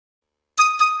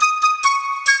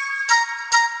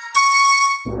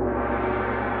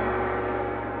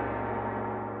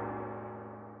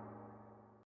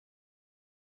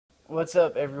What's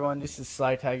up, everyone? This is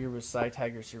Sly Tiger with Sly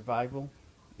Tiger Survival,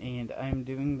 and I'm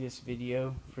doing this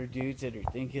video for dudes that are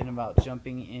thinking about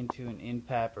jumping into an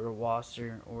Pap or a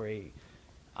Wasr or a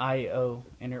IO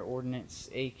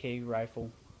Inter-Ordnance AK rifle.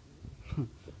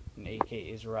 An AK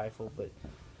is a rifle, but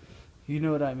you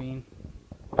know what I mean.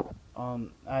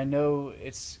 I know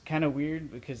it's kind of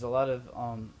weird because a lot of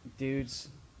dudes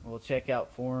will check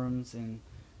out forums and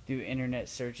do internet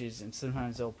searches, and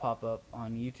sometimes they'll pop up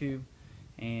on YouTube.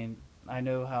 And I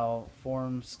know how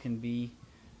forums can be.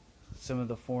 Some of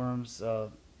the forums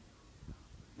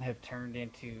have turned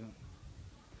into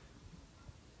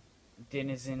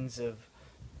denizens of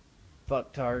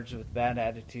fucktards with bad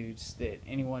attitudes that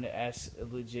anyone that asks a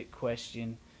legit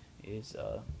question is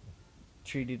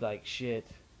treated like shit.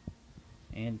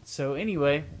 And so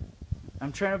anyway,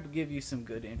 I'm trying to give you some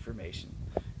good information.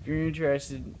 If you're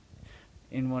interested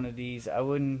in one of these, I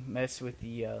wouldn't mess with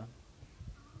the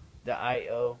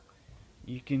IO.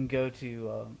 You can go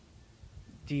to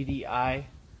DDI.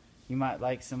 You might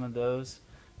like some of those,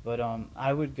 but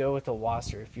I would go with a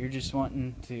Wasr if you're just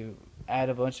wanting to add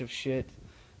a bunch of shit,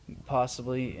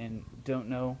 possibly, and don't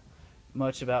know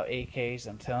much about AKs.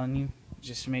 I'm telling you,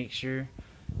 just make sure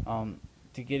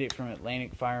to get it from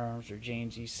Atlantic Firearms or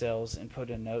J&G Sales, and put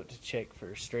a note to check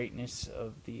for straightness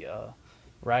of the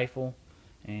rifle.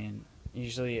 And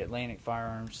usually Atlantic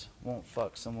Firearms won't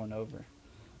fuck someone over.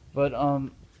 But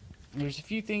there's a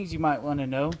few things you might want to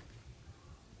know,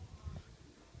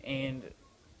 and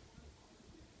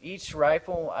each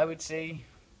rifle, I would say,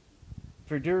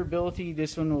 for durability,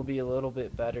 this one will be a little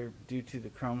bit better due to the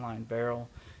chrome line barrel.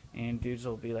 And dudes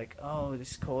will be like, oh,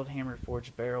 this cold hammer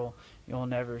forged barrel, you'll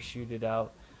never shoot it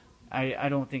out. I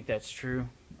don't think that's true.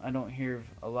 I don't hear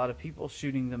a lot of people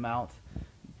shooting them out,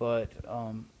 but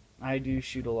I do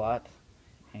shoot a lot.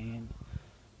 And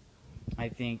I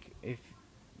think if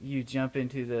you jump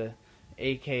into the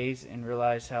AKs and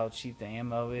realize how cheap the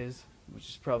ammo is, which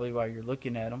is probably why you're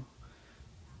looking at them,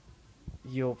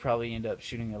 you'll probably end up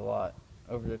shooting a lot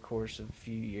over the course of a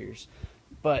few years.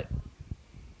 But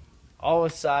all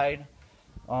aside,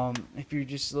 if you're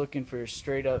just looking for a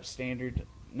straight up standard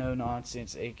no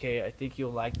nonsense AK, I think you'll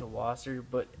like the Wasr.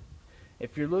 But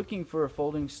if you're looking for a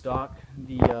folding stock,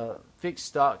 the fixed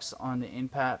stocks on the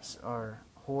Paps are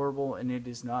horrible, and it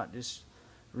is not just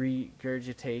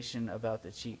regurgitation about the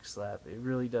cheek slap. It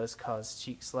really does cause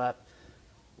cheek slap.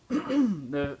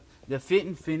 The fit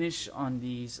and finish on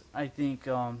these, I think,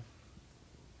 are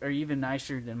even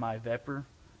nicer than my Vepr,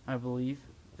 I believe.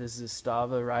 This is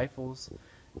Stava rifles.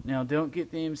 Now, don't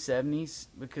get the M70s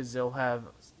because they'll have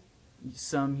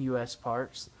some US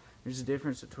parts. There's a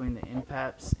difference between the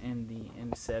Paps and the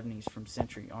M70s from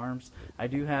Century Arms. I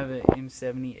do have an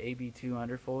M70 AB2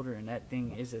 underfolder, and that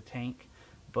thing is a tank,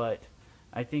 but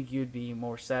I think you'd be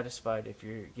more satisfied if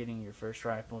you're getting your first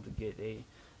rifle to get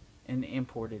an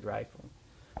imported rifle.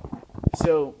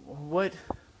 So what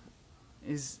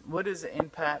does the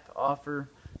NPAP offer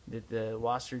that the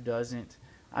Wasr doesn't?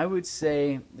 I would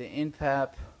say the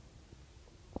NPAP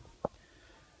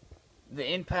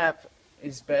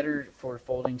is better for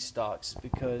folding stocks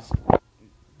because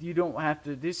you don't have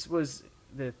to. This was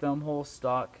the thumbhole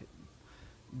stock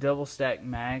double stack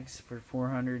mags for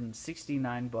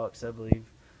 $469, I believe.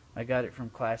 I got it from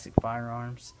Classic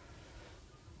Firearms.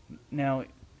 Now,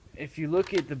 if you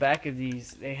look at the back of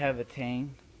these, they have a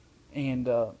tang, and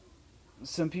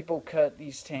some people cut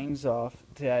these tangs off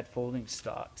to add folding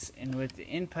stocks. And with the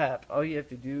NPAP, all you have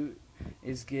to do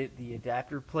is get the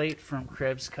adapter plate from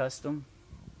Krebs Custom,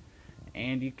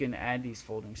 and you can add these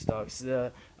folding stocks.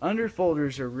 The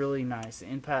underfolders are really nice. The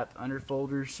NPAP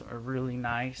underfolders are really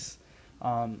nice.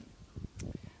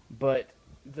 But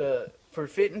for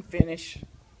fit and finish,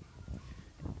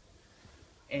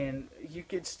 and you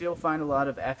could still find a lot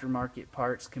of aftermarket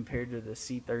parts compared to the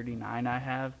C39 I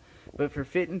have, but for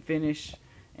fit and finish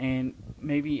and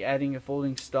maybe adding a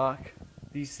folding stock,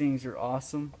 these things are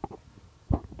awesome.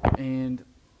 And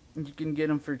you can get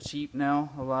them for cheap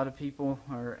now. A lot of people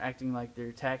are acting like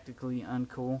they're tactically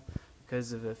uncool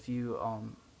because of a few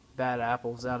bad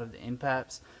apples out of the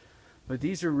NPAPs. But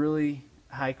these are really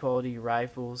high quality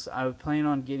rifles. I would plan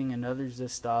on getting another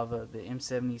Zastava, the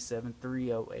M77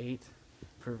 308,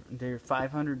 for their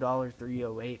 $500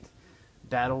 308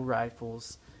 battle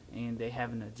rifles, and they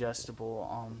have an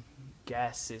adjustable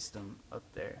gas system up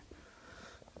there.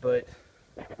 But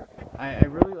I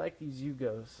really like these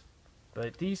Yugos.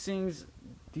 But these things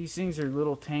are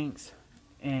little tanks,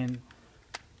 and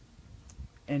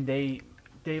they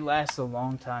last a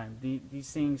long time.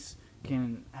 These things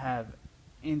can have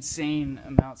insane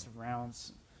amounts of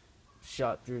rounds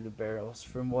shot through the barrels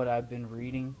from what I've been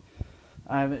reading.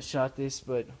 I haven't shot this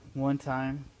but one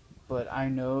time, but I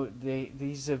know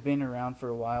these have been around for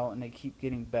a while and they keep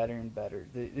getting better and better.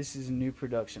 This is a new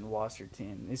production Wasr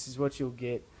tin. This is what you'll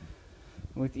get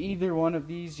with either one of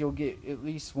these. You'll get at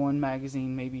least one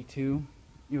magazine, maybe two.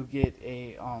 You'll get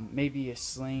a maybe a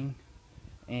sling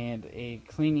and a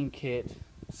cleaning kit.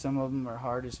 Some of them are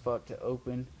hard as fuck to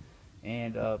open,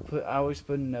 and I always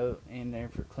put a note in there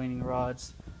for cleaning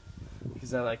rods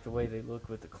because I like the way they look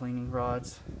with the cleaning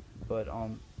rods. But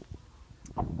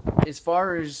as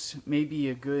far as maybe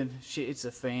a good it's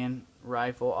a fan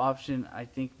rifle option, I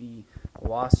think the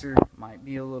Wasr might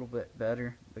be a little bit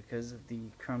better because of the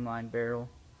chrome line barrel.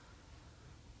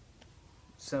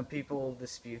 Some people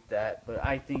dispute that, but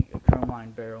I think a chrome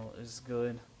line barrel is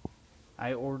good.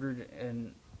 I ordered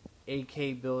an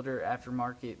AK Builder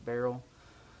aftermarket barrel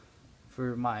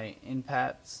for my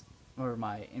Paps, or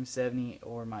my M70,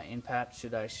 or my Paps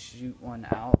should I shoot one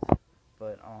out.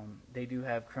 But they do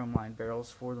have chrome line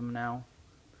barrels for them now.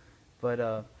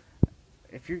 But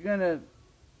if you're gonna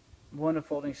want a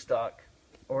folding stock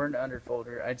or an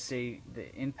underfolder, I'd say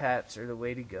the Paps are the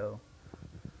way to go.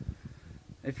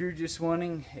 If you're just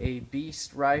wanting a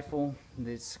beast rifle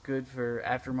that's good for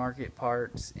aftermarket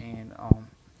parts, and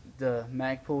the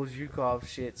Magpul's Yukov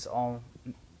shit's all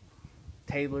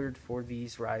tailored for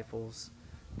these rifles,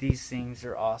 these things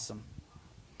are awesome.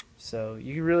 So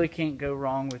you really can't go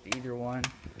wrong with either one.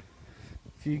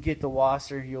 If you get the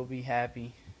Wasr, you'll be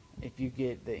happy. If you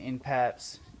get the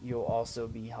Paps, you'll also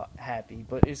be happy.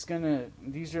 But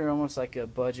these are almost like a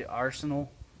budget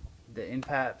arsenal. The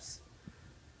Paps,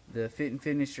 the fit and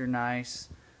finish are nice,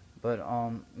 but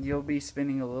you'll be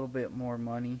spending a little bit more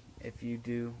money if you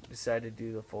do decide to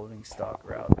do the folding stock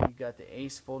route. You got the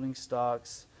Ace folding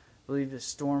stocks. I believe the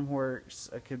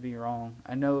Stormworks, I could be wrong.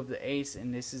 I know of the Ace,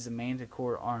 and this is a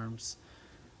Manticore Arms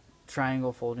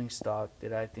triangle folding stock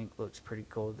that I think looks pretty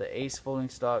cool. The Ace folding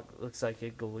stock looks like a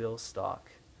Galil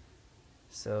stock.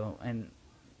 So, and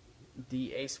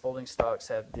the Ace folding stocks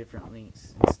have different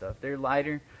lengths and stuff. They're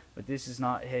lighter, but this is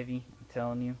not heavy, I'm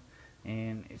telling you,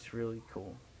 and it's really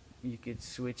cool. You could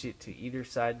switch it to either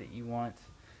side that you want,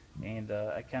 and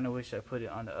I kind of wish I put it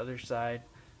on the other side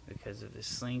because of this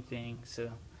sling thing.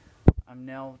 So I'm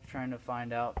now trying to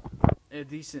find out a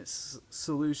decent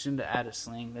solution to add a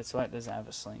sling. That's why it doesn't have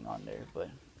a sling on there. But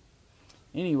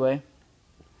anyway,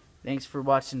 thanks for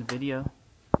watching the video.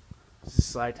 This is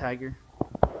Sly Tiger.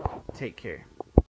 Take care.